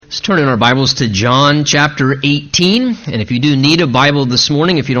Turn in our Bibles to John chapter 18. And if you do need a Bible this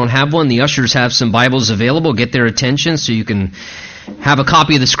morning, if you don't have one, the ushers have some Bibles available. Get their attention so you can have a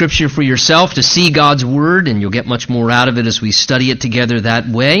copy of the Scripture for yourself to see God's Word, and you'll get much more out of it as we study it together that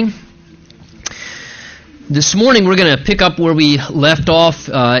way. This morning we're going to pick up where we left off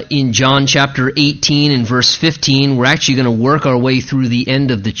in John chapter 18 and verse 15. We're actually going to work our way through the end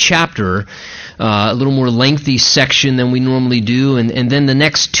of the chapter, a little more lengthy section than we normally do. And then the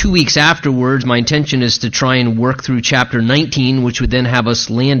next 2 weeks afterwards, my intention is to try and work through chapter 19, which would then have us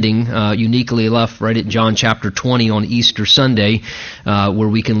landing, uniquely enough, right at John chapter 20 on Easter Sunday, where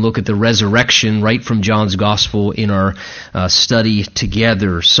we can look at the resurrection right from John's Gospel in our study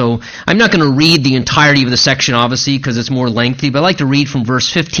together. So I'm not going to read the entirety of the section, obviously, because it's more lengthy, but I like to read from verse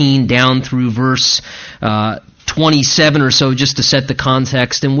 15 down through verse 27 or so, just to set the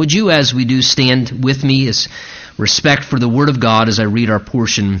context. And would you, as we do, stand with me as respect for the Word of God as I read our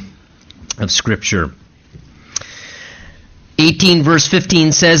portion of Scripture. 18 verse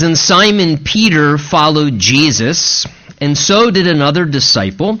 15 says, "And Simon Peter followed Jesus, and so did another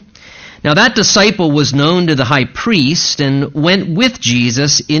disciple. Now that disciple was known to the high priest, and went with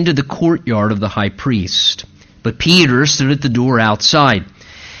Jesus into the courtyard of the high priest. But Peter stood at the door outside.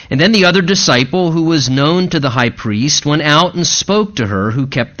 And then the other disciple, who was known to the high priest, went out and spoke to her who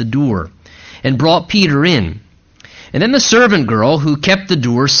kept the door, and brought Peter in. And then the servant girl who kept the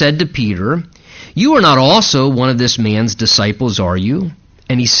door said to Peter, 'You are not also one of this man's disciples, are you?'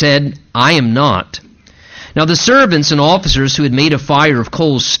 And he said, 'I am not.' Now the servants and officers who had made a fire of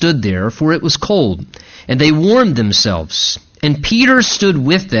coals stood there, for it was cold, and they warmed themselves. And Peter stood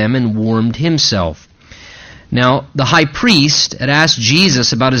with them and warmed himself. Now the high priest had asked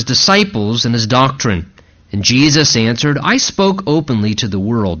Jesus about his disciples and his doctrine. And Jesus answered, 'I spoke openly to the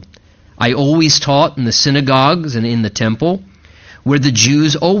world. I always taught in the synagogues and in the temple, where the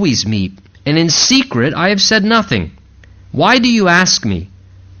Jews always meet. And in secret I have said nothing. Why do you ask me?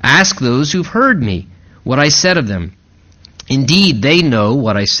 Ask those who've heard me what I said of them. Indeed, they know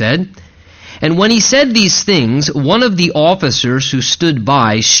what I said.' And when he said these things, one of the officers who stood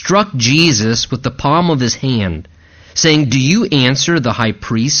by struck Jesus with the palm of his hand, saying, 'Do you answer the high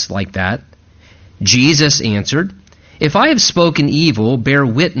priest like that?' Jesus answered, 'If I have spoken evil, bear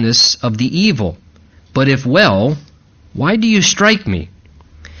witness of the evil. But if well, why do you strike me?'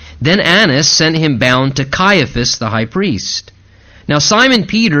 Then Annas sent him bound to Caiaphas the high priest. Now Simon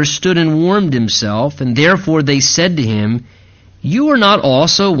Peter stood and warmed himself, and therefore they said to him, 'You are not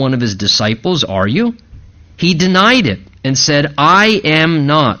also one of his disciples, are you?' He denied it, and said, 'I am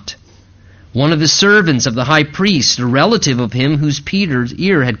not.' One of the servants of the high priest, a relative of him whose Peter's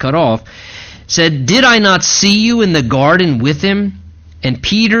ear had cut off, said, 'Did I not see you in the garden with him?' And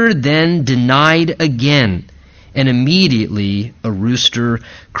Peter then denied again, and immediately a rooster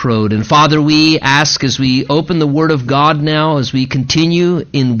crowed." And Father, we ask as we open the Word of God now, as we continue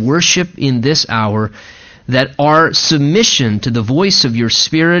in worship in this hour, that our submission to the voice of your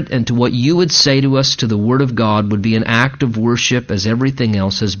Spirit and to what you would say to us to the Word of God would be an act of worship as everything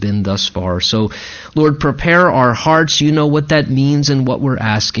else has been thus far. So, Lord, prepare our hearts. You know what that means and what we're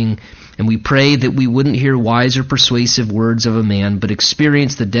asking. And we pray that we wouldn't hear wise or persuasive words of a man, but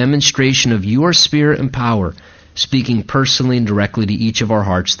experience the demonstration of your Spirit and power, speaking personally and directly to each of our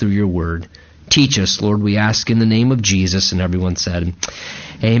hearts through your word. Teach us, Lord, we ask in the name of Jesus. And everyone said,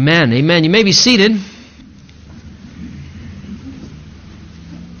 amen. Amen. You may be seated.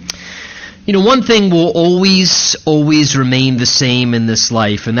 You know, one thing will always remain the same in this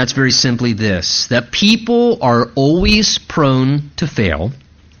life, and that's very simply this, that people are always prone to fail,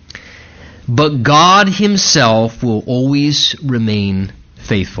 but God himself will always remain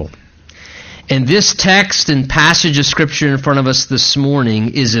faithful. And this text and passage of Scripture in front of us this morning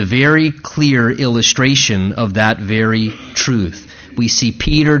is a very clear illustration of that very truth. We see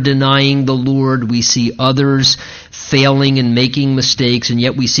Peter denying the Lord. We see others failing and making mistakes. And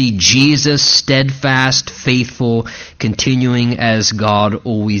yet we see Jesus steadfast, faithful, continuing as God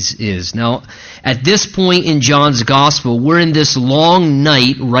always is. Now, at this point in John's Gospel, we're in this long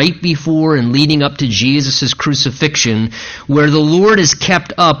night right before and leading up to Jesus' crucifixion, where the Lord is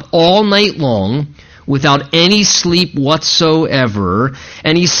kept up all night long without any sleep whatsoever,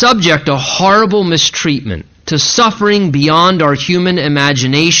 and he's subject to horrible mistreatment, to suffering beyond our human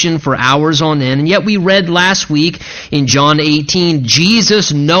imagination for hours on end. And yet we read last week in John 18,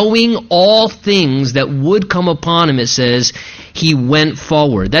 Jesus, knowing all things that would come upon him, it says, he went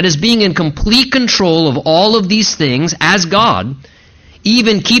forward. That is, being in complete control of all of these things as God,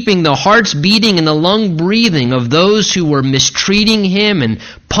 even keeping the hearts beating and the lung breathing of those who were mistreating him and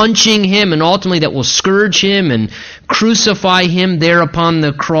punching him, and ultimately that will scourge him and crucify him there upon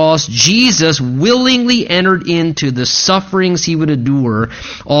the cross, Jesus willingly entered into the sufferings he would endure,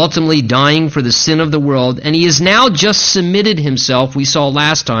 ultimately dying for the sin of the world. And he has now just submitted himself, we saw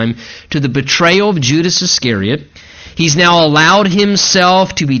last time, to the betrayal of Judas Iscariot. He's now allowed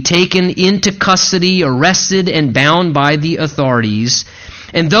himself to be taken into custody, arrested, and bound by the authorities.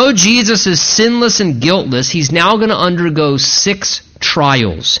 And though Jesus is sinless and guiltless, he's now going to undergo 6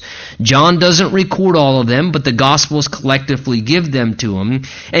 trials. John doesn't record all of them, but the Gospels collectively give them to him.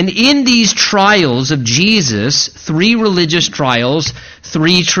 And in these trials of Jesus, 3 religious trials,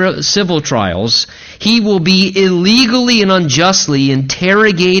 3 civil trials, he will be illegally and unjustly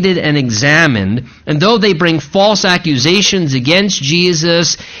interrogated and examined. And though they bring false accusations against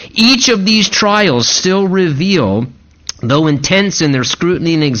Jesus, each of these trials still reveal, though intense in their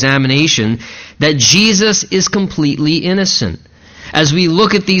scrutiny and examination, that Jesus is completely innocent. As we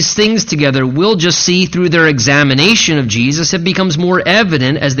look at these things together, we'll just see through their examination of Jesus, it becomes more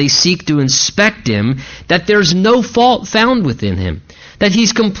evident as they seek to inspect him that there's no fault found within him, that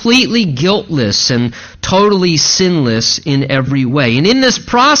he's completely guiltless and totally sinless in every way. And in this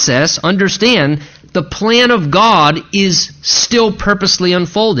process, understand, the plan of God is still purposely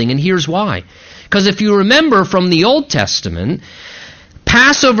unfolding, and here's why. Because if you remember from the Old Testament,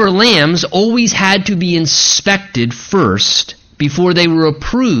 Passover lambs always had to be inspected first before they were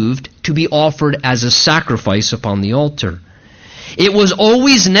approved to be offered as a sacrifice upon the altar. It was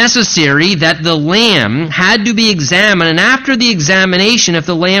always necessary that the lamb had to be examined, and after the examination, if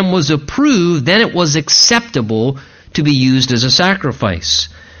the lamb was approved, then it was acceptable to be used as a sacrifice.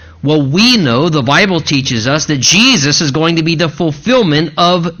 Well, we know, the Bible teaches us, that Jesus is going to be the fulfillment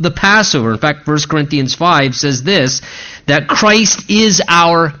of the Passover. In fact, 1 Corinthians 5 says this, that Christ is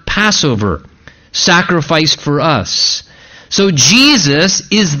our Passover, sacrificed for us. So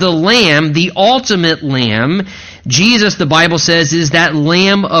Jesus is the Lamb, the ultimate Lamb. Jesus, the Bible says, is that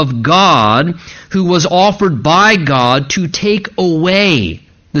Lamb of God who was offered by God to take away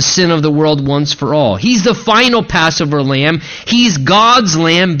the sin of the world once for all. He's the final Passover lamb. He's God's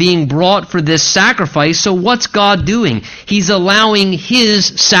lamb being brought for this sacrifice. So what's God doing? He's allowing his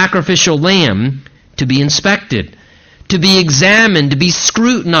sacrificial lamb to be inspected, to be examined, to be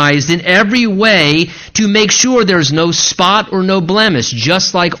scrutinized in every way to make sure there's no spot or no blemish,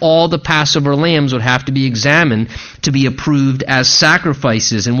 just like all the Passover lambs would have to be examined to be approved as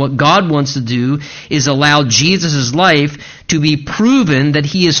sacrifices. And what God wants to do is allow Jesus' life to be proven that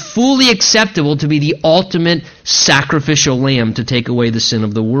he is fully acceptable to be the ultimate sacrificial lamb to take away the sin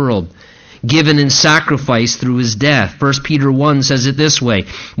of the world, given in sacrifice through his death. 1 Peter 1 says it this way,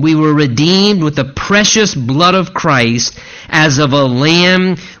 we were redeemed with the precious blood of Christ as of a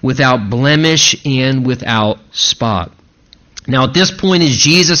lamb without blemish and without spot. Now at this point, as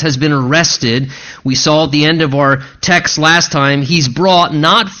Jesus has been arrested, we saw at the end of our text last time, he's brought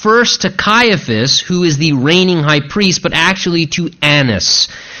not first to Caiaphas, who is the reigning high priest, but actually to Annas,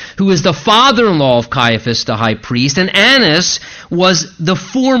 who is the father-in-law of Caiaphas, the high priest. And Annas was the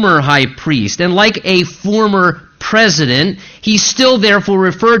former high priest. And like a former president, he's still therefore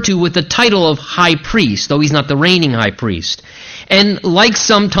referred to with the title of high priest, though he's not the reigning high priest. And like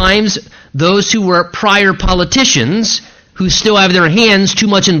sometimes those who were prior politicians, who still have their hands too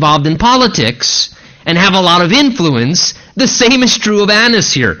much involved in politics and have a lot of influence, the same is true of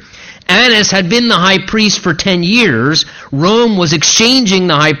Annas here. Annas had been the high priest for 10 years. Rome was exchanging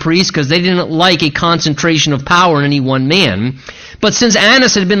the high priest because they didn't like a concentration of power in any one man. But since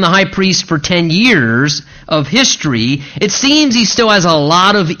Annas had been the high priest for 10 years of history, it seems he still has a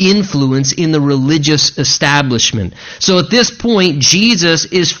lot of influence in the religious establishment. So at this point, Jesus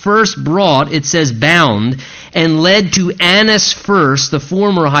is first brought, it says bound, and led to Annas first, the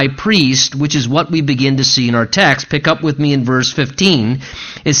former high priest, which is what we begin to see in our text. Pick up with me in verse 15.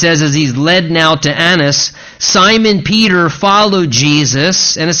 It says, as he's led now to Annas, Simon Peter followed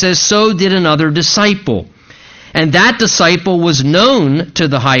Jesus, and it says, so did another disciple. And that disciple was known to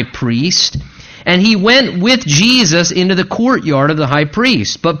the high priest, and he went with Jesus into the courtyard of the high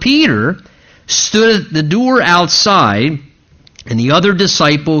priest. But Peter stood at the door outside, and the other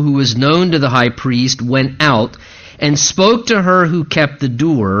disciple who was known to the high priest went out and spoke to her who kept the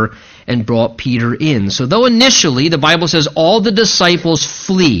door and brought Peter in. So though initially the Bible says all the disciples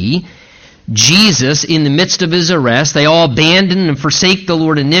flee, Jesus in the midst of his arrest. They all abandon and forsake the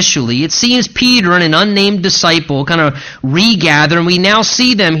Lord initially. It seems Peter and an unnamed disciple kind of regather, and we now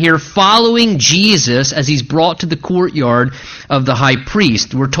see them here following Jesus as he's brought to the courtyard of the high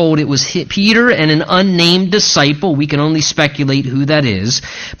priest. We're told it was Peter and an unnamed disciple. We can only speculate who that is.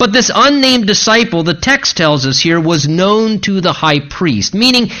 But this unnamed disciple, the text tells us here, was known to the high priest,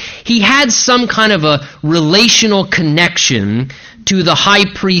 meaning he had some kind of a relational connection to the high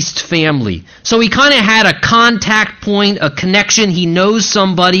priest's family. So he kind of had a contact point, a connection. He knows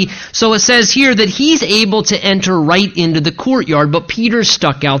somebody. So it says here that he's able to enter right into the courtyard, but Peter's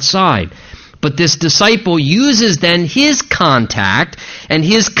stuck outside. But this disciple uses then his contact and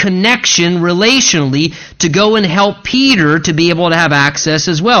his connection relationally to go and help Peter to be able to have access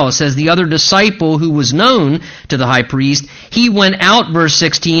as well. It says the other disciple who was known to the high priest, he went out, verse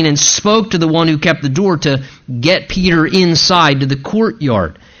 16, and spoke to the one who kept the door to get Peter inside to the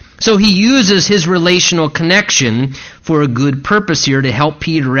courtyard. So he uses his relational connection for a good purpose here to help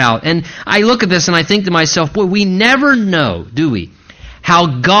Peter out. And I look at this and I think to myself, boy, we never know, do we,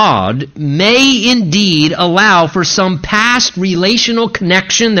 how God may indeed allow for some past relational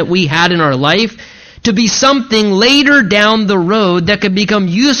connection that we had in our life to be something later down the road that could become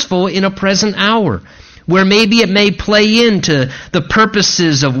useful in a present hour, where maybe it may play into the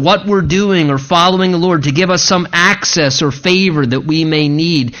purposes of what we're doing or following the Lord to give us some access or favor that we may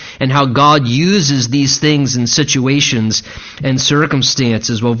need, and how God uses these things in situations and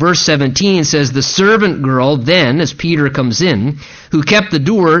circumstances. Well, verse 17 says, the servant girl then, as Peter comes in, who kept the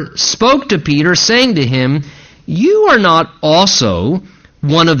door, spoke to Peter, saying to him, you are not also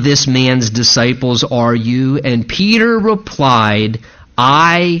one of this man's disciples, are you? And Peter replied,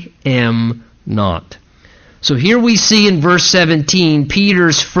 I am not. So here we see in verse 17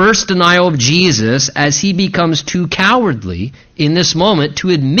 Peter's first denial of Jesus as he becomes too cowardly in this moment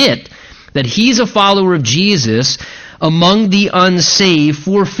to admit that he's a follower of Jesus among the unsaved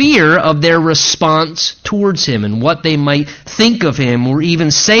for fear of their response towards him and what they might think of him or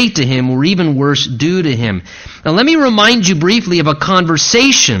even say to him or even worse, do to him. Now let me remind you briefly of a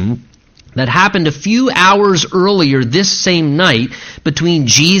conversation that happened a few hours earlier this same night between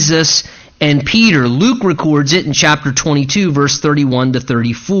Jesus and Peter. Luke records it in chapter 22, verse 31 to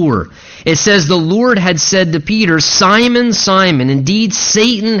 34. It says, the Lord had said to Peter, Simon, Simon, indeed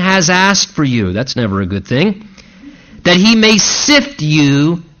Satan has asked for you. That's never a good thing. That he may sift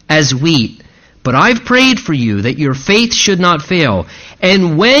you as wheat. But I've prayed for you that your faith should not fail.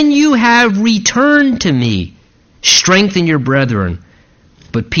 And when you have returned to me, strengthen your brethren.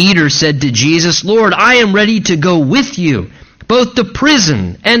 But Peter said to Jesus, Lord, I am ready to go with you, both to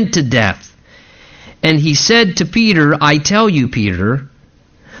prison and to death. And he said to Peter, I tell you, Peter,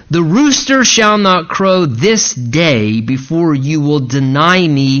 the rooster shall not crow this day before you will deny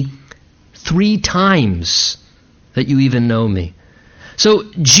me 3 times that you even know me.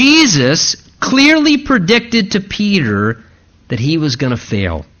 So Jesus clearly predicted to Peter that he was going to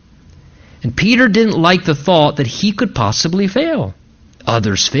fail. And Peter didn't like the thought that he could possibly fail.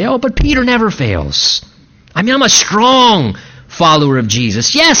 Others fail, but Peter never fails. I mean, I'm a strong follower of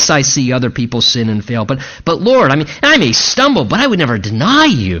Jesus. Yes, I see other people sin and fail, but Lord, I may stumble, but I would never deny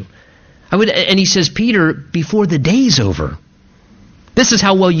you. And he says, Peter, before the day's over. This is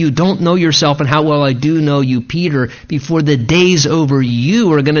how well you don't know yourself and how well I do know you, Peter. Before the day's over,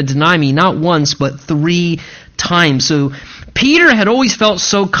 you are going to deny me not once, but 3 times. So Peter had always felt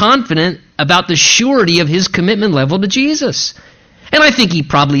so confident about the surety of his commitment level to Jesus. And I think he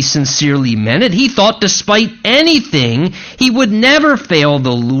probably sincerely meant it. He thought despite anything, he would never fail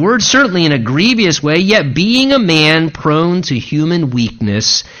the Lord, certainly in a grievous way, yet being a man prone to human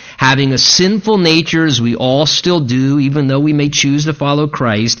weakness, having a sinful nature as we all still do, even though we may choose to follow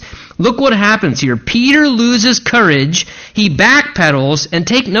Christ. Look what happens here. Peter loses courage, he backpedals, and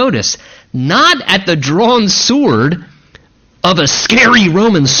take notice, not at the drawn sword of a scary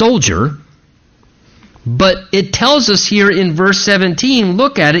Roman soldier, but it tells us here in verse 17,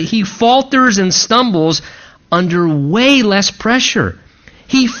 look at it, he falters and stumbles under way less pressure.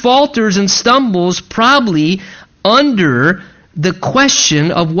 He falters and stumbles probably under the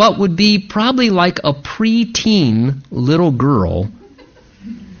question of what would be probably like a preteen little girl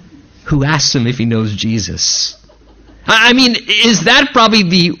who asks him if he knows Jesus. I mean, is that probably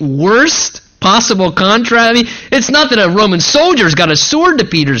the worst possible contrast? I mean, it's not that a Roman soldier's got a sword to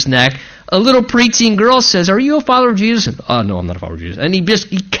Peter's neck. A little preteen girl says, are you a follower of Jesus? Oh, no, I'm not a follower of Jesus. And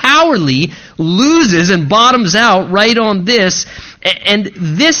he cowardly loses and bottoms out right on this. And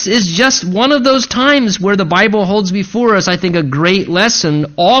this is just one of those times where the Bible holds before us, I think, a great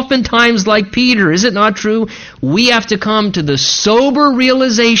lesson. Oftentimes, like Peter, is it not true? We have to come to the sober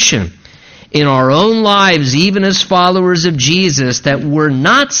realization in our own lives, even as followers of Jesus, that we're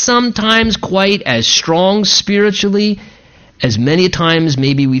not sometimes quite as strong spiritually as many times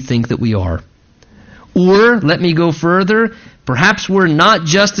maybe we think that we are. Or, let me go further, perhaps we're not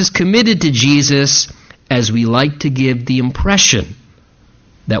just as committed to Jesus as we like to give the impression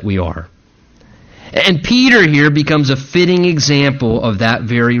that we are. And Peter here becomes a fitting example of that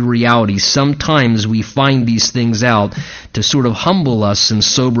very reality. Sometimes we find these things out to sort of humble us and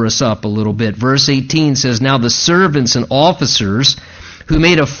sober us up a little bit. Verse 18 says, "Now the servants and officers who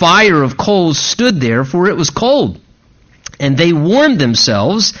made a fire of coals stood there, for it was cold. And they warmed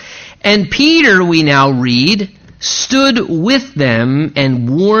themselves. And Peter," we now read, "stood with them and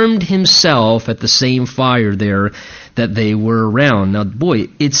warmed himself at the same fire there that they were around." Now, boy,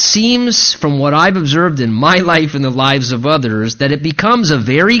 it seems from what I've observed in my life and the lives of others that it becomes a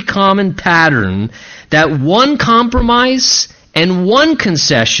very common pattern that one compromise and one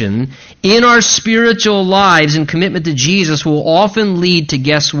concession in our spiritual lives and commitment to Jesus will often lead to,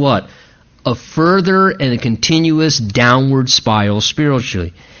 guess what? A further and a continuous downward spiral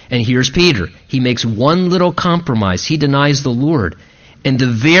spiritually. And here's Peter. He makes one little compromise. He denies the Lord. And the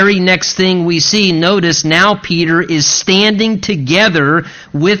very next thing we see, notice now Peter is standing together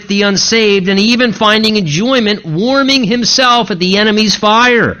with the unsaved and even finding enjoyment warming himself at the enemy's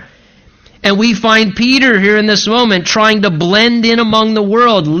fire. And we find Peter here in this moment trying to blend in among the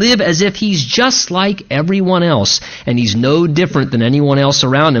world, live as if he's just like everyone else. And he's no different than anyone else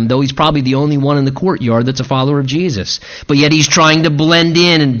around him, though he's probably the only one in the courtyard that's a follower of Jesus. But yet he's trying to blend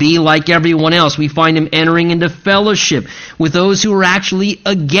in and be like everyone else. We find him entering into fellowship with those who are actually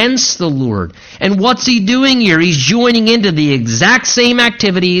against the Lord. And what's he doing here? He's joining into the exact same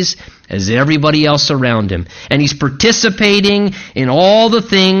activities as everybody else around him. And he's participating in all the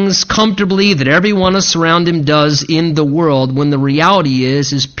things comfortably that everyone else around him does in the world, when the reality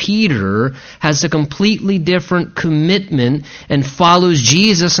is Peter has a completely different commitment and follows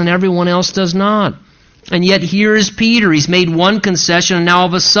Jesus and everyone else does not. And yet here is Peter. He's made one concession, and now all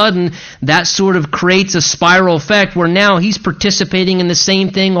of a sudden that sort of creates a spiral effect where now he's participating in the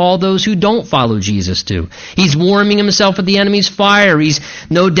same thing all those who don't follow Jesus do. He's warming himself at the enemy's fire. He's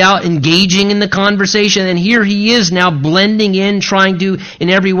no doubt engaging in the conversation, and here he is now blending in, trying to,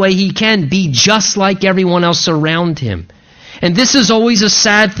 in every way he can, be just like everyone else around him. And this is always a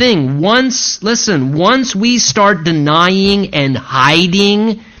sad thing. Once we start denying and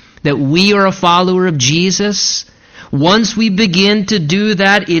hiding that we are a follower of Jesus, once we begin to do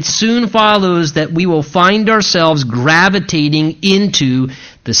that, it soon follows that we will find ourselves gravitating into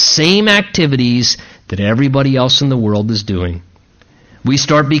the same activities that everybody else in the world is doing. We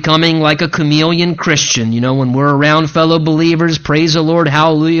start becoming like a chameleon Christian. You know, when we're around fellow believers, praise the Lord,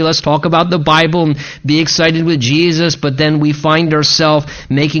 hallelujah, let's talk about the Bible and be excited with Jesus. But then we find ourselves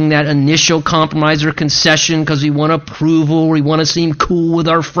making that initial compromise or concession because we want approval, or we want to seem cool with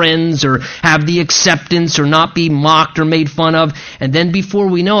our friends, or have the acceptance, or not be mocked or made fun of. And then before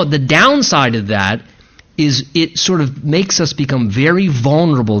we know it, the downside of that is it sort of makes us become very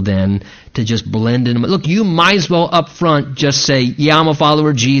vulnerable then to just blend in. Look, you might as well up front just say, yeah, I'm a follower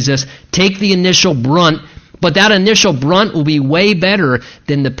of Jesus. Take the initial brunt, but that initial brunt will be way better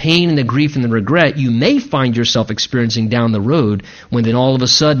than the pain and the grief and the regret you may find yourself experiencing down the road when then all of a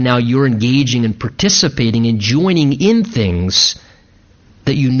sudden now you're engaging and participating and joining in things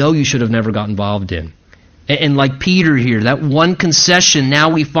that you know you should have never got involved in. And like Peter here, that one concession,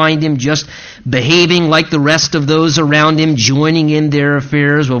 now we find him just behaving like the rest of those around him, joining in their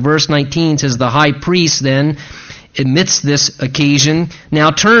affairs. Well, verse 19 says, the high priest then, amidst this occasion,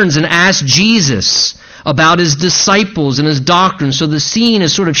 now turns and asks Jesus about his disciples and his doctrine. So the scene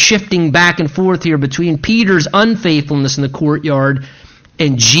is sort of shifting back and forth here between Peter's unfaithfulness in the courtyard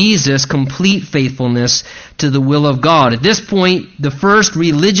and Jesus' complete faithfulness to the will of God. At this point, the first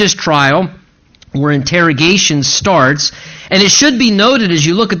religious trial where interrogation starts. And it should be noted as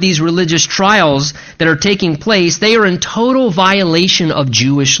you look at these religious trials that are taking place, they are in total violation of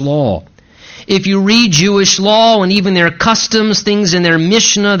Jewish law. If you read Jewish law and even their customs, things in their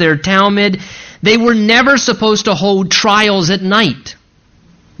Mishnah, their Talmud, they were never supposed to hold trials at night.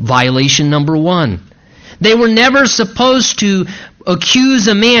 Violation number one. They were never supposed to accuse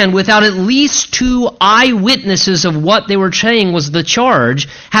a man without at least two eyewitnesses of what they were saying was the charge,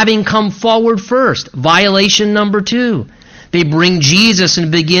 having come forward first. Violation number two. They bring Jesus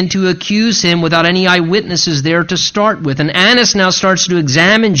and begin to accuse him without any eyewitnesses there to start with. And Annas now starts to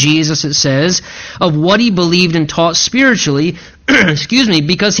examine Jesus, it says, of what he believed and taught spiritually,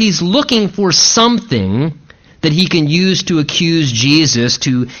 because he's looking for something that he can use to accuse Jesus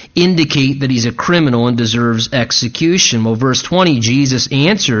to indicate that he's a criminal and deserves execution. Well, verse 20, Jesus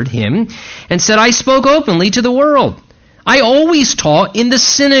answered him and said, I spoke openly to the world. I always taught in the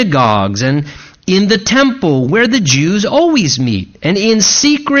synagogues and in the temple where the Jews always meet. And in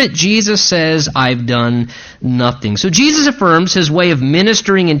secret, Jesus says, I've done nothing. So Jesus affirms his way of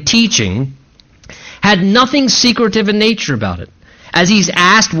ministering and teaching had nothing secretive in nature about it. As he's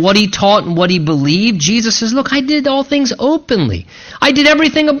asked what he taught and what he believed, Jesus says, look, I did all things openly. I did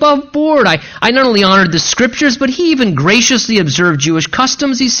everything above board. I not only honored the scriptures, but he even graciously observed Jewish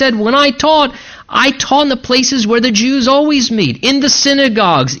customs. He said, when I taught in the places where the Jews always meet, in the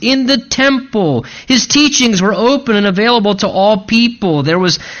synagogues, in the temple. His teachings were open and available to all people. There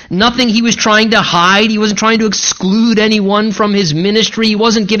was nothing he was trying to hide. He wasn't trying to exclude anyone from his ministry. He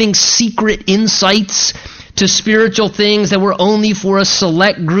wasn't giving secret insights to spiritual things that were only for a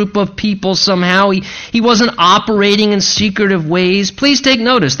select group of people somehow. He wasn't operating in secretive ways. Please take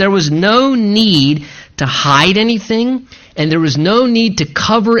notice, there was no need to hide anything, and there was no need to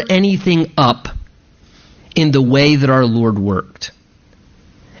cover anything up in the way that our Lord worked.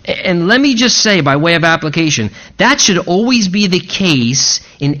 And let me just say, by way of application, that should always be the case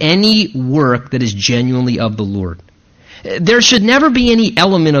in any work that is genuinely of the Lord. There should never be any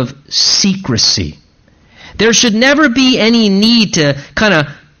element of secrecy. There should never be any need to kind of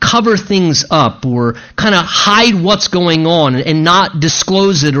cover things up or kind of hide what's going on and not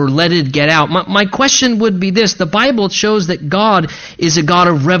disclose it or let it get out. My question would be this. The Bible shows that God is a God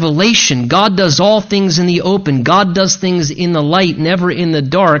of revelation. God does all things in the open. God does things in the light, never in the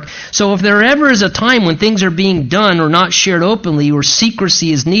dark. So if there ever is a time when things are being done or not shared openly or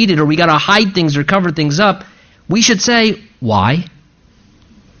secrecy is needed or we got to hide things or cover things up, we should say, why?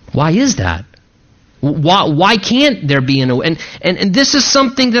 Why is that? Why can't there be and this is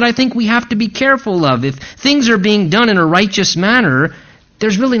something that I think we have to be careful of. If things are being done in a righteous manner,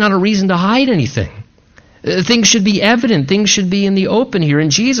 there's really not a reason to hide anything. Things should be evident. Things should be in the open here.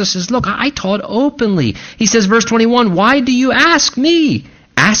 And Jesus says, look, I taught openly. He says, verse 21, why do you ask me?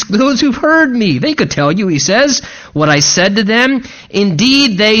 Ask those who've heard me. They could tell you, he says, what I said to them.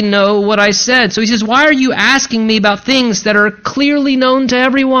 Indeed, they know what I said. So he says, why are you asking me about things that are clearly known to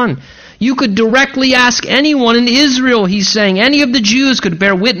everyone? You could directly ask anyone in Israel, he's saying. Any of the Jews could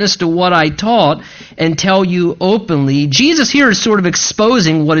bear witness to what I taught and tell you openly. Jesus here is sort of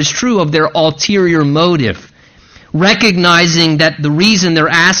exposing what is true of their ulterior motive, recognizing that the reason they're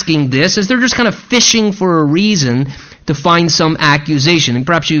asking this is they're just kind of fishing for a reason to find some accusation. And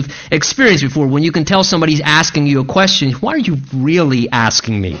perhaps you've experienced before when you can tell somebody's asking you a question, why are you really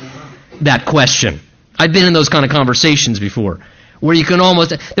asking me that question? I've been in those kind of conversations before, where you can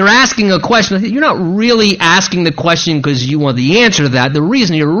they're asking a question. You're not really asking the question because you want the answer to that. The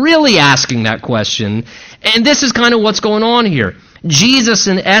reason you're really asking that question, and this is kind of what's going on here. Jesus,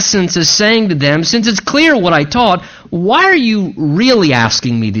 in essence, is saying to them, since it's clear what I taught, why are you really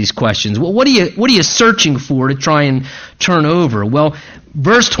asking me these questions? Well, what are you searching for to try and turn over? Well,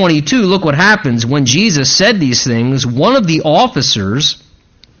 verse 22, look what happens. When Jesus said these things, one of the officers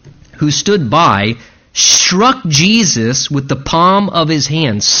who stood by struck Jesus with the palm of his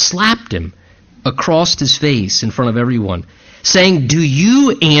hand, slapped him across his face in front of everyone, saying, do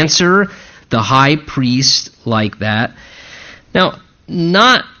you answer the high priest like that? Now,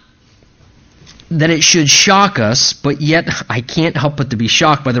 not that it should shock us, but yet I can't help but to be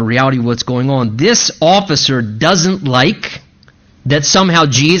shocked by the reality of what's going on. This officer doesn't like that somehow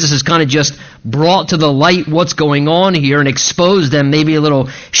Jesus has kind of just brought to the light what's going on here and exposed them, maybe a little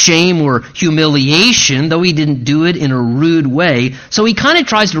shame or humiliation, though he didn't do it in a rude way. So he kind of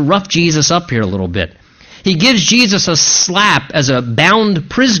tries to rough Jesus up here a little bit. He gives Jesus a slap as a bound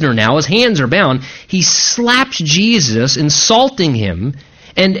prisoner now. His hands are bound. He slaps Jesus, insulting him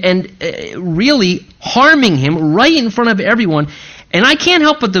and really harming him right in front of everyone. And I can't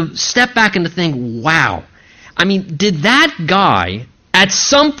help but to step back and to think, wow. I mean, did that guy, at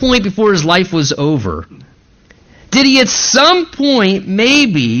some point before his life was over, did he at some point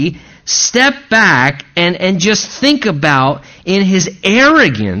maybe step back and just think about, in his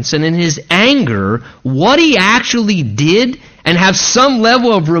arrogance and in his anger, what he actually did and have some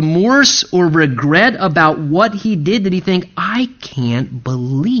level of remorse or regret about what he did? Did he think, I can't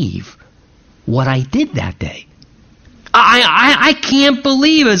believe what I did that day? I can't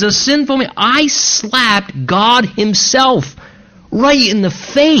believe, as a sinful man, I slapped God himself right in the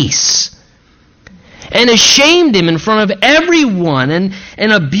face and ashamed him in front of everyone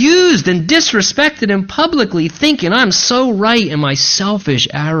and abused and disrespected him publicly, thinking I'm so right in my selfish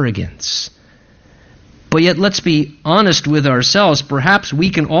arrogance. But yet, let's be honest with ourselves. Perhaps we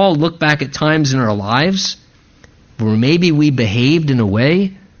can all look back at times in our lives where maybe we behaved in a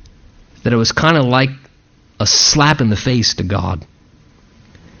way that it was kind of like a slap in the face to God.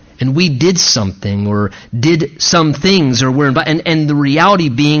 And we did something or did some things or were, and the reality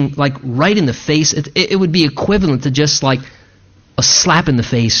being like right in the face, it would be equivalent to just like a slap in the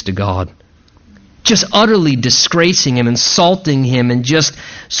face to God. Just utterly disgracing Him, insulting Him, and just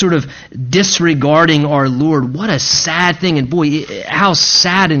sort of disregarding our Lord. What a sad thing. And boy, how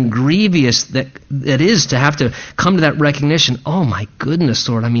sad and grievous that is to have to come to that recognition. Oh my goodness,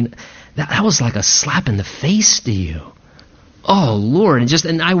 Lord. I mean, that was like a slap in the face to you. Oh Lord.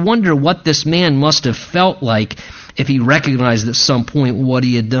 And I wonder what this man must have felt like if he recognized at some point what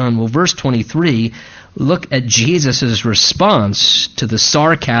he had done. Well, verse 23, look at Jesus' response to the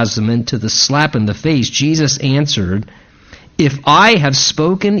sarcasm and to the slap in the face. Jesus answered, "If I have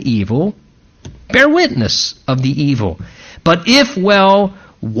spoken evil, bear witness of the evil. But if well,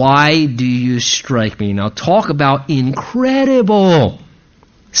 why do you strike me?" Now talk about incredible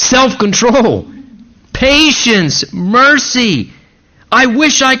self-control, patience, mercy. I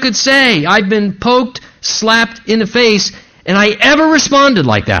wish I could say I've been poked, slapped in the face, and I ever responded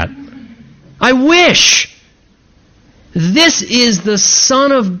like that. I wish. This is the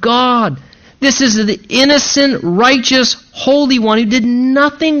Son of God. This is the innocent, righteous, holy one who did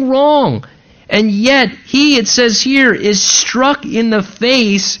nothing wrong. And yet, he, it says here, is struck in the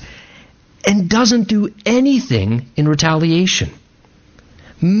face and doesn't do anything in retaliation.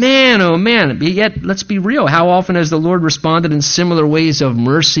 Man, oh man, yet let's be real. How often has the Lord responded in similar ways of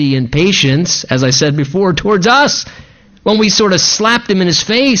mercy and patience, as I said before, towards us? When we sort of slapped Him in His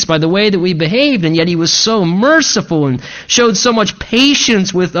face by the way that we behaved, and yet He was so merciful and showed so much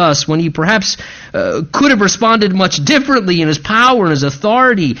patience with us when He perhaps could have responded much differently in His power and His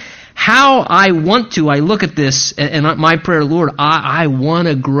authority. How I look at this, and my prayer, Lord, I want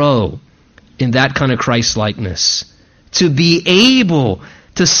to grow in that kind of Christ-likeness. To be able,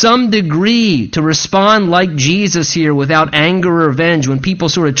 to some degree, to respond like Jesus here without anger or revenge when people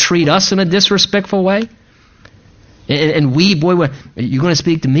sort of treat us in a disrespectful way. And we, boy, what, are you going to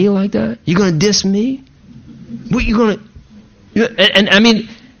speak to me like that? You going to diss me? What you going to? And I mean,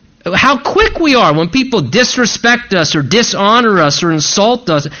 how quick we are when people disrespect us or dishonor us or insult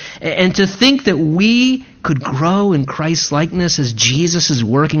us, and to think that we could grow in Christ's likeness as Jesus is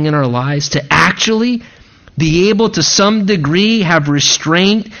working in our lives, to actually be able to some degree have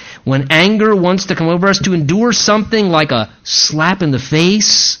restraint when anger wants to come over us, to endure something like a slap in the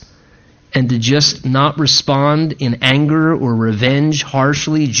face, and to just not respond in anger or revenge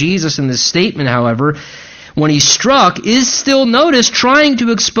harshly. Jesus in this statement, however, when He's struck, is still, notice, trying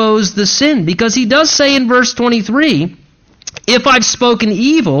to expose the sin. Because He does say in verse 23, "If I've spoken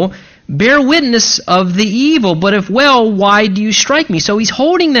evil, bear witness of the evil. But if well, why do you strike me?" So He's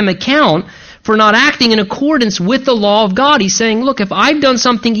holding them account for not acting in accordance with the law of God. He's saying, look, if I've done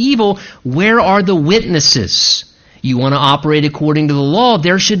something evil, where are the witnesses? You want to operate according to the law,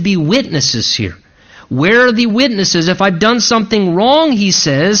 there should be witnesses here. Where are the witnesses? If I've done something wrong, He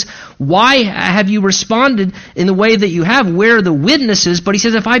says, why have you responded in the way that you have? Where are the witnesses? But He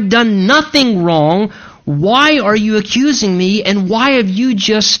says, if I've done nothing wrong, why are you accusing me? And why have you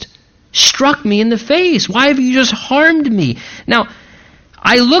just struck me in the face? Why have you just harmed me? Now,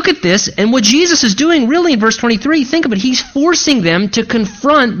 I look at this, and what Jesus is doing really in verse 23, think of it, He's forcing them to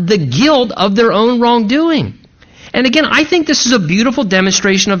confront the guilt of their own wrongdoing. And again, I think this is a beautiful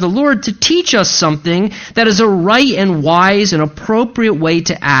demonstration of the Lord to teach us something that is a right and wise and appropriate way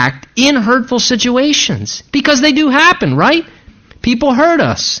to act in hurtful situations. Because they do happen, right? People hurt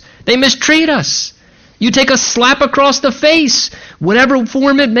us. They mistreat us. You take a slap across the face, whatever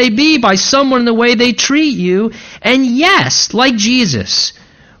form it may be, by someone in the way they treat you. And yes, like Jesus,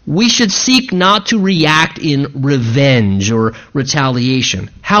 we should seek not to react in revenge or retaliation.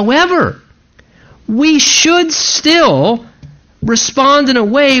 However, we should still respond in a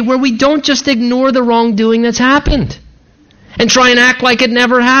way where we don't just ignore the wrongdoing that's happened and try and act like it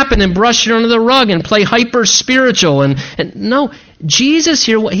never happened and brush it under the rug and play hyper-spiritual. And no, Jesus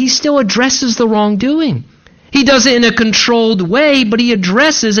here, He still addresses the wrongdoing. He does it in a controlled way, but He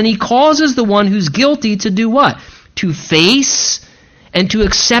addresses and He causes the one who's guilty to do what? To face and to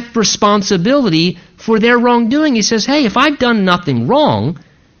accept responsibility for their wrongdoing. He says, hey, if I've done nothing wrong,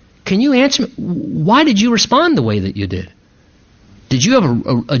 can you answer me? Why did you respond the way that you did? Did you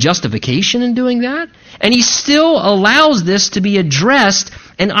have a justification in doing that? And He still allows this to be addressed.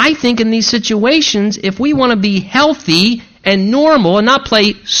 And I think in these situations, if we want to be healthy and normal and not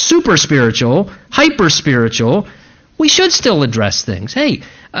play super spiritual, hyper spiritual, we should still address things. Hey,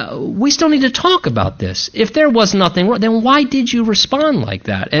 we still need to talk about this. If there was nothing wrong, then why did you respond like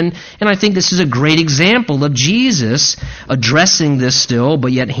that? And I think this is a great example of Jesus addressing this still,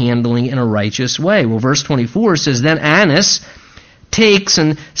 but yet handling it in a righteous way. Well, verse 24 says, then Annas takes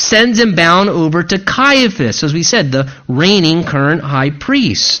and sends him bound over to Caiaphas, as we said, the reigning current high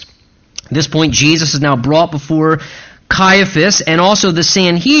priest. At this point, Jesus is now brought before Caiaphas and also the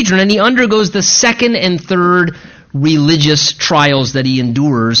Sanhedrin, and he undergoes the second and third religious trials that he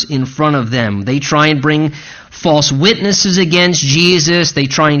endures in front of them. They try and bring false witnesses against Jesus. They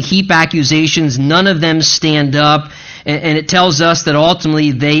try and heap accusations. None of them stand up. And it tells us that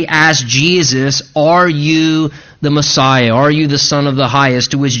ultimately they ask Jesus, are you the Messiah? Are you the Son of the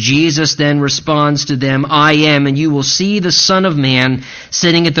Highest? To which Jesus then responds to them, I am, and you will see the Son of Man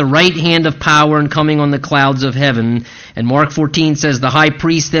sitting at the right hand of power and coming on the clouds of heaven. And Mark 14 says, the high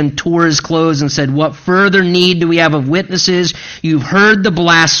priest then tore his clothes and said, what further need do we have of witnesses? You've heard the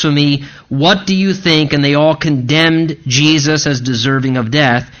blasphemy. What do you think? And they all condemned Jesus as deserving of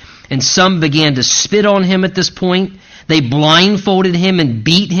death. And some began to spit on him at this point. They blindfolded him and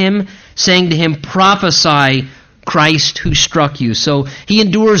beat him, saying to him, prophesy, Christ who struck you. So he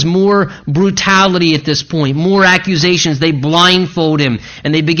endures more brutality at this point, more accusations. They blindfold him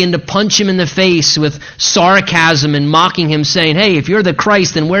and they begin to punch him in the face with sarcasm and mocking him, saying, hey, if you're the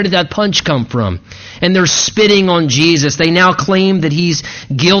Christ, then where did that punch come from? And they're spitting on Jesus. They now claim that he's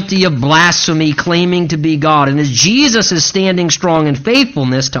guilty of blasphemy, claiming to be God. And as Jesus is standing strong in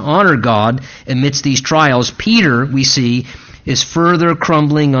faithfulness to honor God amidst these trials, Peter, we see, is further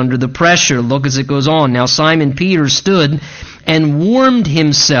crumbling under the pressure. Look as it goes on. Now Simon Peter stood and warmed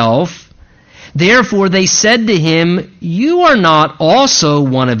himself. Therefore they said to him, you are not also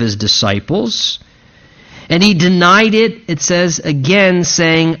one of his disciples. And he denied it, it says again,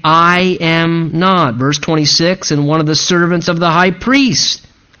 saying, I am not. Verse 26, and one of the servants of the high priest,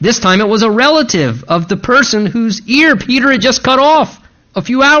 this time it was a relative of the person whose ear Peter had just cut off a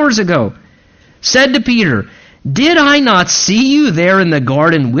few hours ago, said to Peter, did I not see you there in the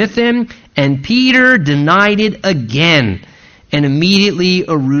garden with him? And Peter denied it again. And immediately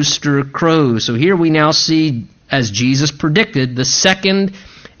a rooster crows. So here we now see, as Jesus predicted, the second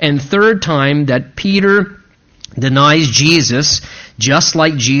and third time that Peter denies Jesus, just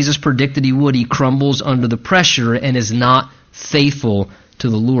like Jesus predicted he would. He crumbles under the pressure and is not faithful to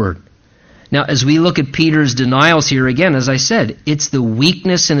the Lord. Now, as we look at Peter's denials here, again, as I said, it's the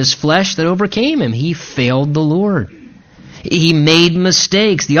weakness in his flesh that overcame him. He failed the Lord. He made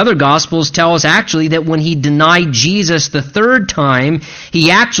mistakes. The other Gospels tell us actually that when he denied Jesus the third time, he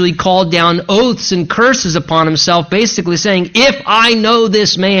actually called down oaths and curses upon himself, basically saying, if I know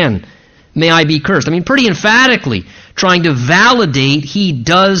this man, may I be cursed. I mean, pretty emphatically trying to validate he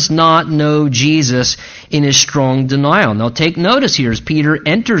does not know Jesus in his strong denial. Now take notice here, as Peter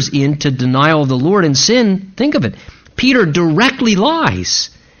enters into denial of the Lord and sin, think of it. Peter directly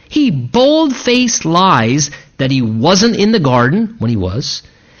lies. He bold-faced lies that he wasn't in the garden when he was.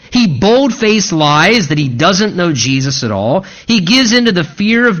 He bold-faced lies that he doesn't know Jesus at all. He gives into the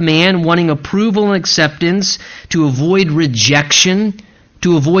fear of man, wanting approval and acceptance to avoid rejection,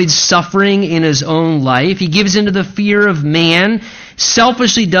 to avoid suffering in his own life. He gives into the fear of man,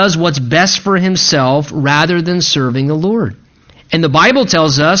 selfishly does what's best for himself rather than serving the Lord. And the Bible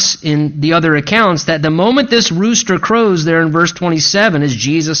tells us in the other accounts that the moment this rooster crows there in verse 27, as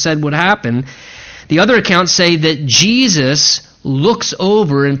Jesus said would happen, the other accounts say that Jesus looks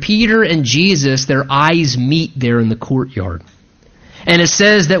over and Peter and Jesus, their eyes meet there in the courtyard. And it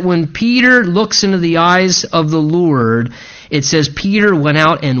says that when Peter looks into the eyes of the Lord, it says Peter went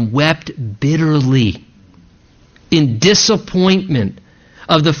out and wept bitterly in disappointment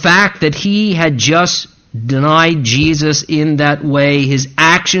of the fact that he had just denied Jesus in that way. His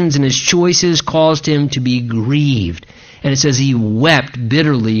actions and his choices caused him to be grieved. And it says he wept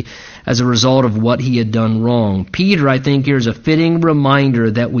bitterly as a result of what he had done wrong. Peter, I think, here is a fitting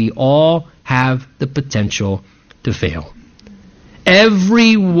reminder that we all have the potential to fail.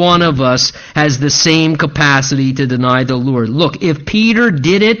 Every one of us has the same capacity to deny the Lord. Look, if Peter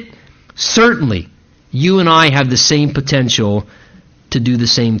did it, certainly you and I have the same potential to do the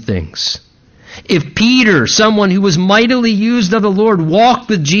same things. If Peter, someone who was mightily used of the Lord, walked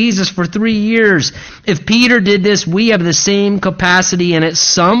with Jesus for 3 years, if Peter did this, we have the same capacity. And at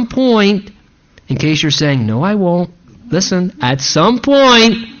some point, in case you're saying, no, I won't, listen, at some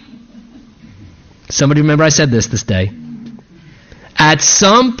point, somebody remember I said this day. At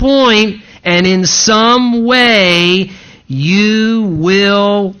some point and in some way, you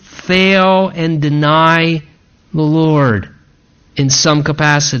will fail and deny the Lord in some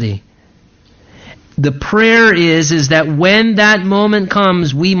capacity. The prayer is that when that moment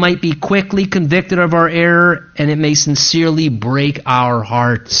comes, we might be quickly convicted of our error, and it may sincerely break our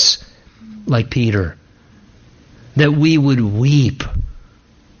hearts, like Peter. That we would weep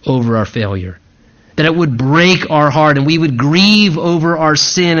over our failure. That it would break our heart, and we would grieve over our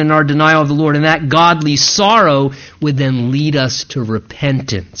sin and our denial of the Lord, and that godly sorrow would then lead us to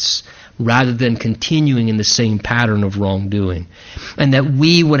repentance, rather than continuing in the same pattern of wrongdoing. And that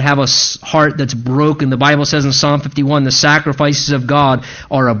we would have a heart that's broken. The Bible says in Psalm 51, the sacrifices of God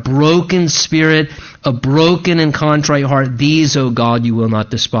are a broken spirit, a broken and contrite heart. These, O God, you will not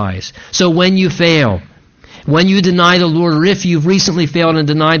despise. So when you fail, when you deny the Lord, or if you've recently failed and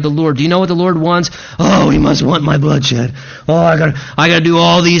denied the Lord, do you know what the Lord wants? Oh, he must want my bloodshed. Oh, I gotta do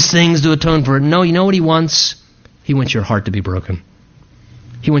all these things to atone for it. No, you know what he wants? He wants your heart to be broken.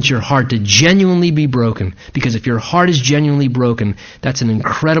 He wants your heart to genuinely be broken. Because if your heart is genuinely broken, that's an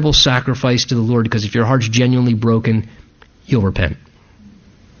incredible sacrifice to the Lord. Because if your heart's genuinely broken, you'll repent.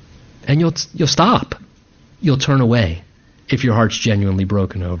 And you'll stop. You'll turn away if your heart's genuinely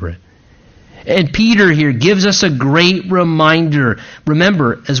broken over it. And Peter here gives us a great reminder.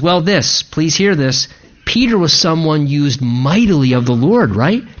 Remember as well this, please hear this, Peter was someone used mightily of the Lord,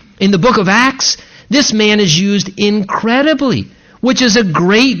 right? In the book of Acts, this man is used incredibly, which is a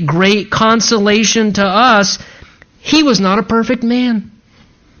great, great consolation to us. He was not a perfect man.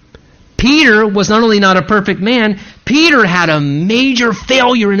 Peter was not only not a perfect man, Peter had a major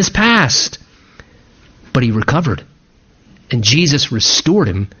failure in his past. But he recovered. And Jesus restored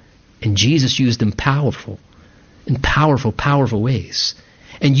him. And Jesus used him in powerful, powerful ways.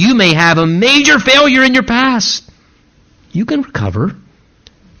 And you may have a major failure in your past. You can recover.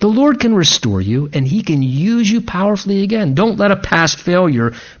 The Lord can restore you, and he can use you powerfully again. Don't let a past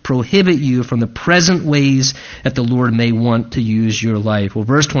failure prohibit you from the present ways that the Lord may want to use your life. Well,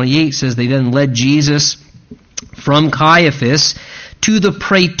 verse 28 says they then led Jesus from Caiaphas to the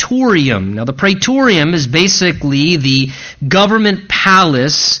Praetorium. Now, the Praetorium is basically the government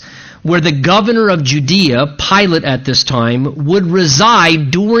palace where the governor of Judea, Pilate at this time, would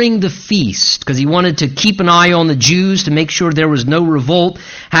reside during the feast, because he wanted to keep an eye on the Jews to make sure there was no revolt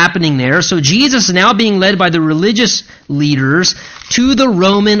happening there. So Jesus is now being led by the religious leaders to the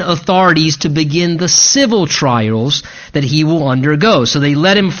Roman authorities to begin the civil trials that he will undergo. So they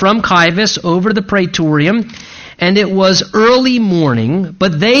led him from Caiaphas over to the Praetorium, and it was early morning,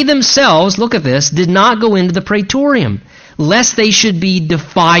 but they themselves, look at this, did not go into the Praetorium, lest they should be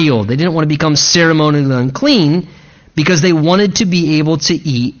defiled. They didn't want to become ceremonially unclean because they wanted to be able to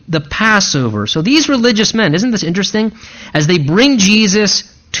eat the Passover. So these religious men, isn't this interesting? As they bring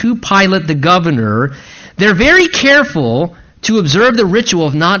Jesus to Pilate the governor, they're very careful to observe the ritual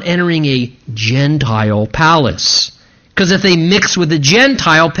of not entering a Gentile palace. Because if they mix with the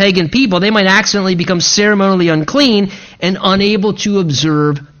Gentile pagan people, they might accidentally become ceremonially unclean and unable to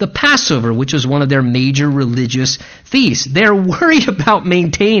observe the Passover, which was one of their major religious feasts. They're worried about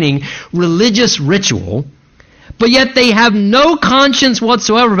maintaining religious ritual, but yet they have no conscience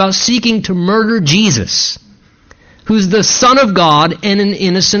whatsoever about seeking to murder Jesus, who's the Son of God and an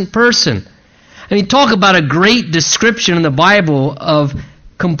innocent person. I mean, talk about a great description in the Bible of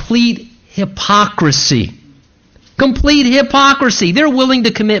complete hypocrisy. Complete hypocrisy. They're willing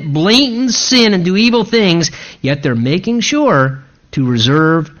to commit blatant sin and do evil things, yet they're making sure to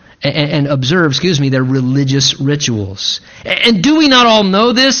observe their religious rituals. And do we not all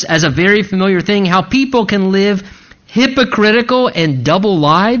know this as a very familiar thing, how people can live hypocritical and double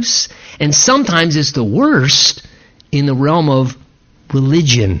lives? And sometimes it's the worst in the realm of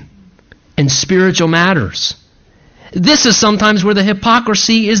religion and spiritual matters. This is sometimes where the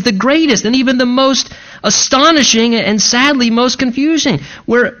hypocrisy is the greatest and even the most astonishing and sadly most confusing,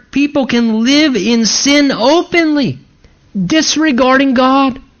 where people can live in sin openly, disregarding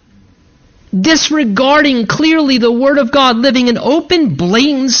God, disregarding clearly the Word of God, living in open,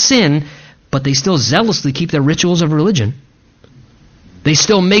 blatant sin, but they still zealously keep their rituals of religion. They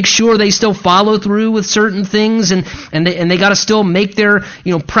still make sure they still follow through with certain things, and they got to still make their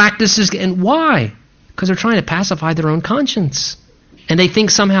practices. And why? Because they're trying to pacify their own conscience. And they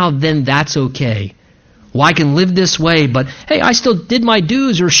think somehow then that's okay. Well, I can live this way, but hey, I still did my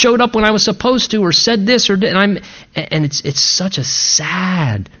dues or showed up when I was supposed to or said this or did, and it's such a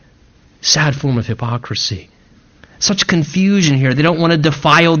sad form of hypocrisy. Such confusion here. They don't want to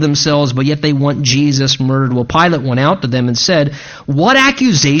defile themselves, but yet they want Jesus murdered. Well, Pilate went out to them and said, "What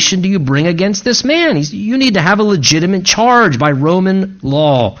accusation do you bring against this man? You need to have a legitimate charge by Roman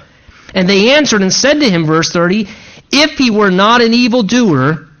law." And they answered and said to him, verse 30, "If he were not an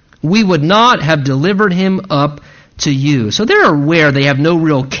evildoer, we would not have delivered him up to you. So they're aware they have no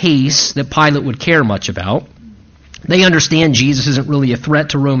real case that Pilate would care much about. They understand Jesus isn't really a threat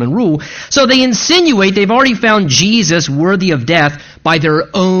to Roman rule. So they insinuate they've already found Jesus worthy of death by their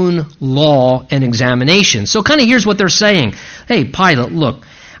own law and examination. So kind of here's what they're saying. Hey, Pilate, look,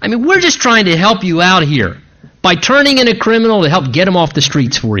 we're just trying to help you out here by turning in a criminal to help get him off the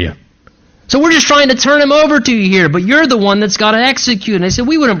streets for you. So we're just trying to turn him over to you here, but you're the one that's got to execute. And they said,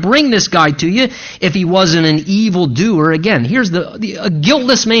 we wouldn't bring this guy to you if he wasn't an evildoer. Again, here's a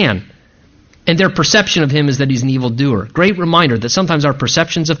guiltless man. And their perception of him is that he's an evildoer. Great reminder that sometimes our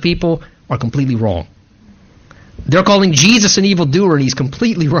perceptions of people are completely wrong. They're calling Jesus an evildoer, and he's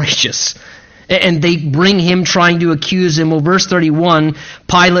completely righteous. And they bring him trying to accuse him. Well, verse 31,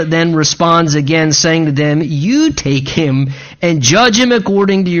 Pilate then responds again, saying to them, you take him and judge him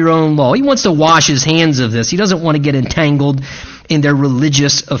according to your own law. He wants to wash his hands of this. He doesn't want to get entangled in their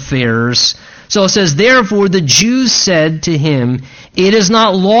religious affairs. So it says, therefore the Jews said to him, it is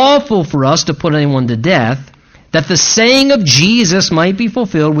not lawful for us to put anyone to death, that the saying of Jesus might be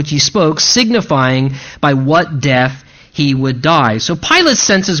fulfilled, which he spoke, signifying by what death he would die. So Pilate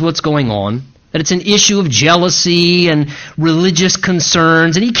senses what's going on, that it's an issue of jealousy and religious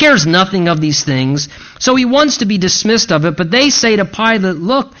concerns, and he cares nothing of these things. So he wants to be dismissed of it, but they say to Pilate,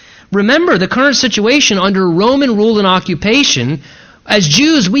 look, remember the current situation under Roman rule and occupation. As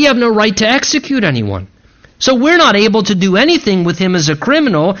Jews, we have no right to execute anyone. So we're not able to do anything with him as a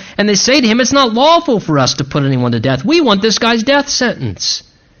criminal, and they say to him, it's not lawful for us to put anyone to death. We want this guy's death sentence.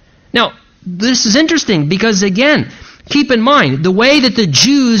 Now, this is interesting because, again, keep in mind, the way that the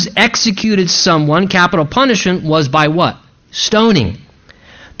Jews executed someone, capital punishment, was by what? Stoning.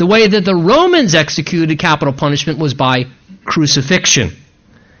 The way that the Romans executed capital punishment was by crucifixion.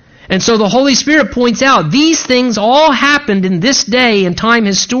 And so the Holy Spirit points out these things all happened in this day and time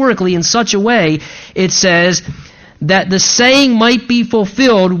historically in such a way, it says, that the saying might be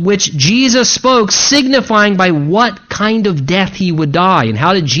fulfilled which Jesus spoke, signifying by what kind of death he would die. And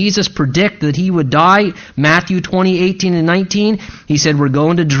how did Jesus predict that he would die? Matthew 20:18 and 19. He said, we're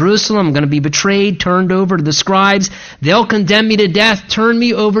going to Jerusalem, I'm going to be betrayed, turned over to the scribes. They'll condemn me to death, turn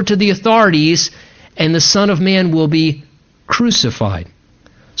me over to the authorities, and the Son of Man will be crucified.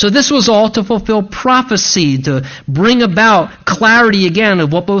 So this was all to fulfill prophecy, to bring about clarity again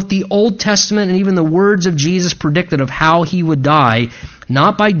of what both the Old Testament and even the words of Jesus predicted of how he would die,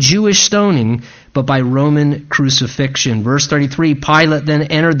 not by Jewish stoning, but by Roman crucifixion. Verse 33, Pilate then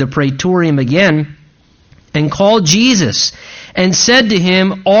entered the praetorium again and called Jesus and said to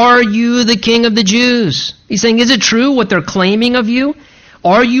him, are you the king of the Jews? He's saying, is it true what they're claiming of you?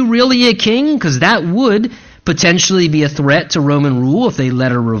 Are you really a king? Because that would potentially be a threat to Roman rule if they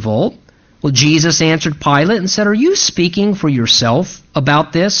led a revolt. Well, Jesus answered Pilate and said, are you speaking for yourself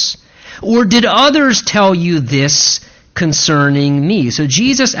about this? Or did others tell you this concerning me? So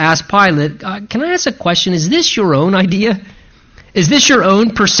Jesus asked Pilate, can I ask a question? Is this your own idea? Is this your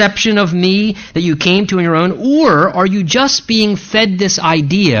own perception of me that you came to on your own? Or are you just being fed this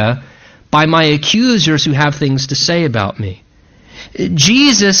idea by my accusers who have things to say about me?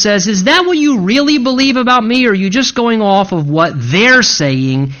 Jesus says, is that what you really believe about me, or are you just going off of what they're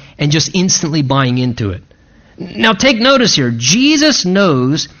saying and just instantly buying into it? Now take notice here. Jesus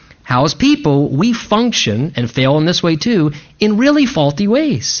knows how as people we function, and fail in this way too, in really faulty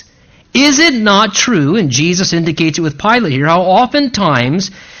ways. Is it not true, and Jesus indicates it with Pilate here, how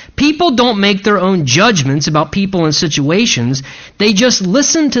oftentimes people don't make their own judgments about people and situations. They just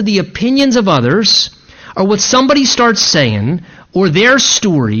listen to the opinions of others, or what somebody starts saying, or their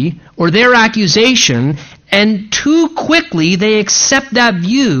story, or their accusation, and too quickly they accept that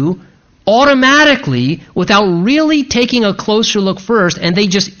view automatically without really taking a closer look first, and they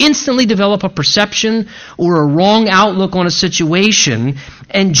just instantly develop a perception or a wrong outlook on a situation.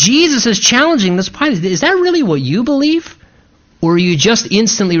 And Jesus is challenging this Pilate. Is that really what you believe? Or are you just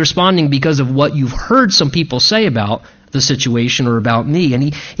instantly responding because of what you've heard some people say about the situation or about me?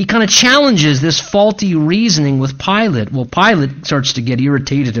 And he kind of challenges this faulty reasoning with Pilate. Well, Pilate starts to get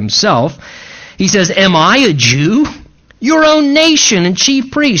irritated himself. He says, am I a Jew? Your own nation and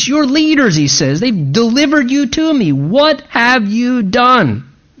chief priests, your leaders, he says, they've delivered you to me. What have you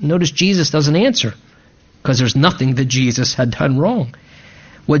done? Notice Jesus doesn't answer, because there's nothing that Jesus had done wrong.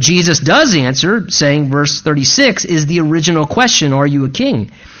 What Jesus does answer, saying verse 36, is the original question, are you a king?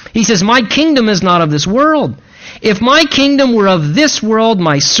 He says, my kingdom is not of this world. If my kingdom were of this world,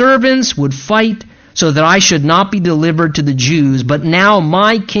 my servants would fight so that I should not be delivered to the Jews. But now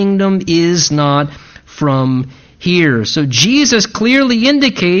my kingdom is not from here. So Jesus clearly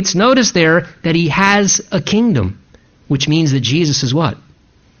indicates, notice there, that he has a kingdom, which means that Jesus is what?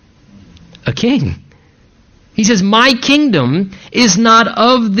 A king. He says, my kingdom is not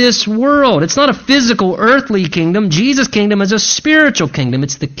of this world. It's not a physical, earthly kingdom. Jesus' kingdom is a spiritual kingdom.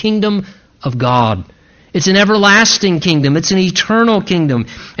 It's the kingdom of God. It's an everlasting kingdom. It's an eternal kingdom.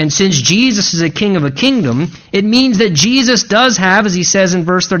 And since Jesus is a king of a kingdom, it means that Jesus does have, as he says in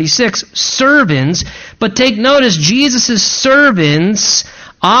verse 36, servants. But take notice, Jesus' servants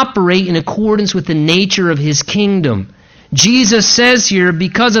operate in accordance with the nature of his kingdom. Jesus says here,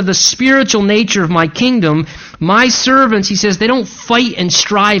 because of the spiritual nature of my kingdom, my servants, he says, they don't fight and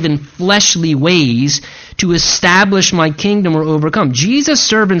strive in fleshly ways to establish my kingdom or overcome. Jesus'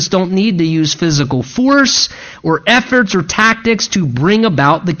 servants don't need to use physical force or efforts or tactics to bring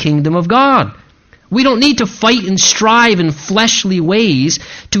about the kingdom of God. We don't need to fight and strive in fleshly ways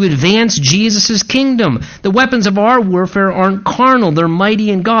to advance Jesus' kingdom. The weapons of our warfare aren't carnal, they're mighty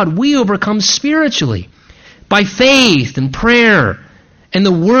in God. We overcome spiritually by faith and prayer and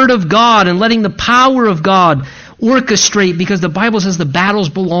the Word of God and letting the power of God orchestrate, because the Bible says the battles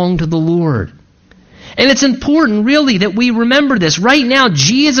belong to the Lord. And it's important, really, that we remember this. Right now,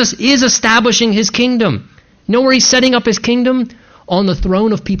 Jesus is establishing his kingdom. You know where he's setting up his kingdom? On the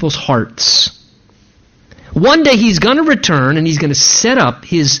throne of people's hearts. One day he's going to return and he's going to set up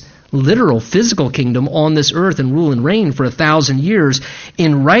his literal physical kingdom on this earth and rule and reign for 1,000 years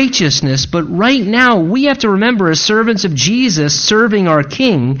in righteousness. But right now, we have to remember, as servants of Jesus serving our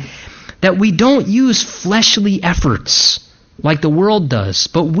King, that we don't use fleshly efforts like the world does,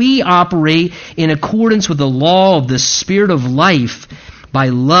 but we operate in accordance with the law of the Spirit of life by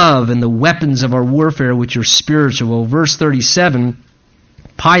love and the weapons of our warfare, which are spiritual. Well, verse 37,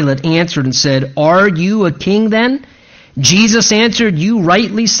 Pilate answered and said, "Are you a king then?" Jesus answered, "You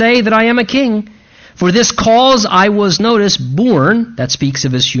rightly say that I am a king. For this cause I was, notice, born," that speaks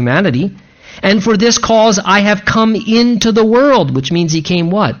of his humanity, "and for this cause I have come into the world," which means he came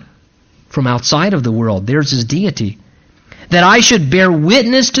what? From outside of the world. There's his deity. "That I should bear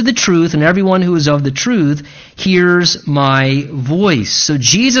witness to the truth, and everyone who is of the truth hears my voice." So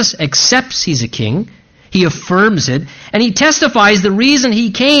Jesus accepts he's a king. He affirms it, and he testifies the reason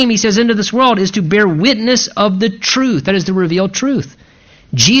he came, he says, into this world is to bear witness of the truth. That is to reveal truth.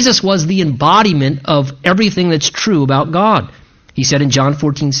 Jesus was the embodiment of everything that's true about God. He said in John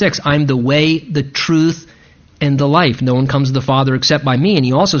 14:6, "I'm the way, the truth, and the life. No one comes to the Father except by me." And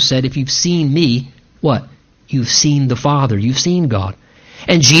he also said, if you've seen me, what? You've seen the Father. You've seen God.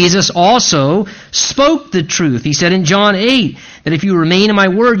 And Jesus also spoke the truth. He said in John 8 that if you remain in my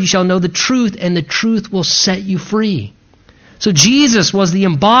word, you shall know the truth, and the truth will set you free. So Jesus was the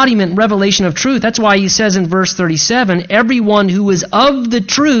embodiment and revelation of truth. That's why he says in verse 37, everyone who is of the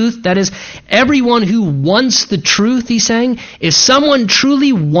truth, that is, everyone who wants the truth, he's saying, if someone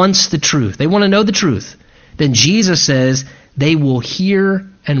truly wants the truth, they want to know the truth, then Jesus says they will hear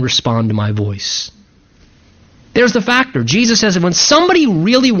and respond to my voice. There's the factor. Jesus says that when somebody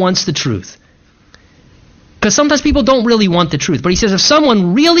really wants the truth, because sometimes people don't really want the truth, but he says if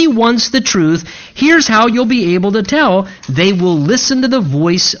someone really wants the truth, here's how you'll be able to tell. They will listen to the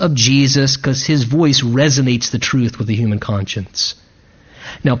voice of Jesus, because his voice resonates the truth with the human conscience.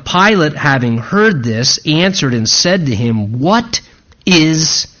 Now Pilate, having heard this, answered and said to him, "What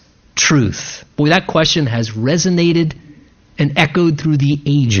is truth?" Boy, that question has resonated and echoed through the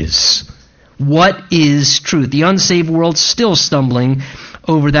ages. What is truth? The unsaved world's still stumbling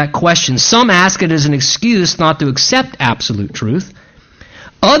over that question. Some ask it as an excuse not to accept absolute truth.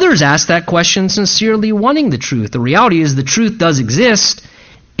 Others ask that question sincerely wanting the truth. The reality is the truth does exist.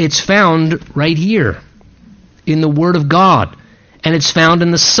 It's found right here in the Word of God. And it's found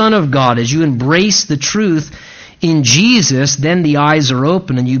in the Son of God. As you embrace the truth in Jesus, then the eyes are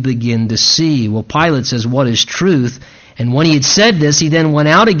open and you begin to see. Well, Pilate says, "What is truth?" And when he had said this, he then went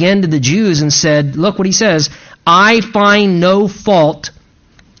out again to the Jews and said, look what he says, "I find no fault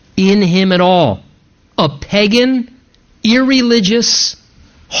in him at all." A pagan, irreligious,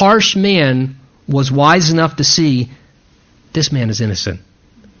 harsh man was wise enough to see this man is innocent.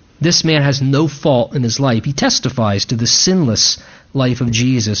 This man has no fault in his life. He testifies to the sinless life of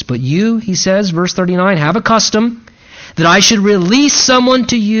Jesus. "But you," he says, verse 39, "have a custom that I should release someone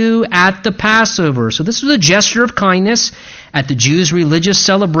to you at the Passover." So this was a gesture of kindness at the Jews' religious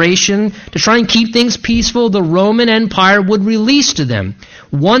celebration. To try and keep things peaceful, the Roman Empire would release to them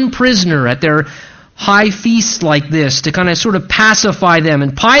one prisoner at their high feast like this to kind of sort of pacify them.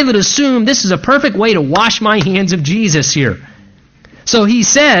 And Pilate assumed this is a perfect way to wash my hands of Jesus here. So he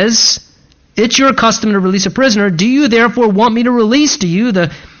says, "It's your custom to release a prisoner. Do you therefore want me to release to you the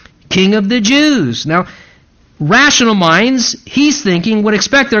King of the Jews?" Now, rational minds, he's thinking, would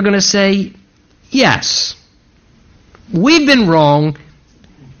expect they're going to say, "Yes, we've been wrong.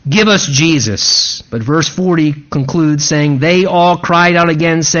 Give us Jesus. But verse 40 concludes saying, they all cried out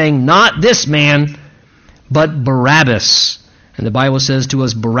again, saying, not this man, but Barabbas. And the Bible says to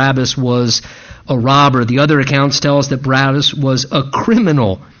us Barabbas was a robber. The other accounts tell us that Barabbas was a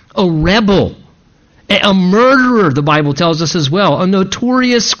criminal, a rebel, a murderer, the Bible tells us as well, a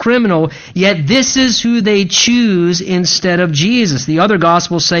notorious criminal. Yet this is who they choose instead of Jesus. The other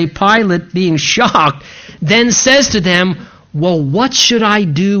Gospels say Pilate, being shocked, then says to them, well, what should I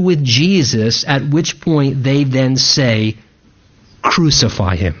do with Jesus? At which point they then say,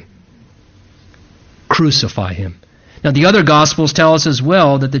 crucify him. Crucify him. Now the other Gospels tell us as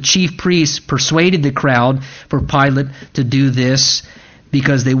well that the chief priests persuaded the crowd for Pilate to do this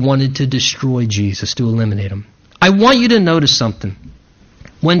because they wanted to destroy Jesus, to eliminate him. I want you to notice something.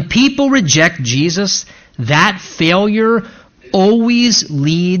 When people reject Jesus, that failure always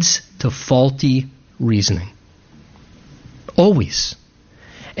leads to faulty reasoning. Always.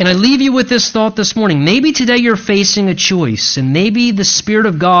 And I leave you with this thought this morning. Maybe today you're facing a choice, and maybe the Spirit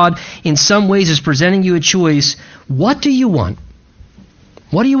of God in some ways is presenting you a choice. What do you want?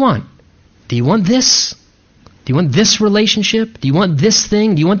 What do you want? Do you want this? Do you want this relationship? Do you want this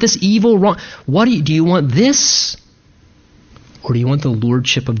thing? Do you want this evil wrong? Do you want this? Or do you want the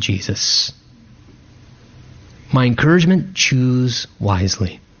lordship of Jesus? My encouragement, choose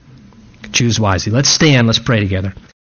wisely. Choose wisely. Let's stand. Let's pray together.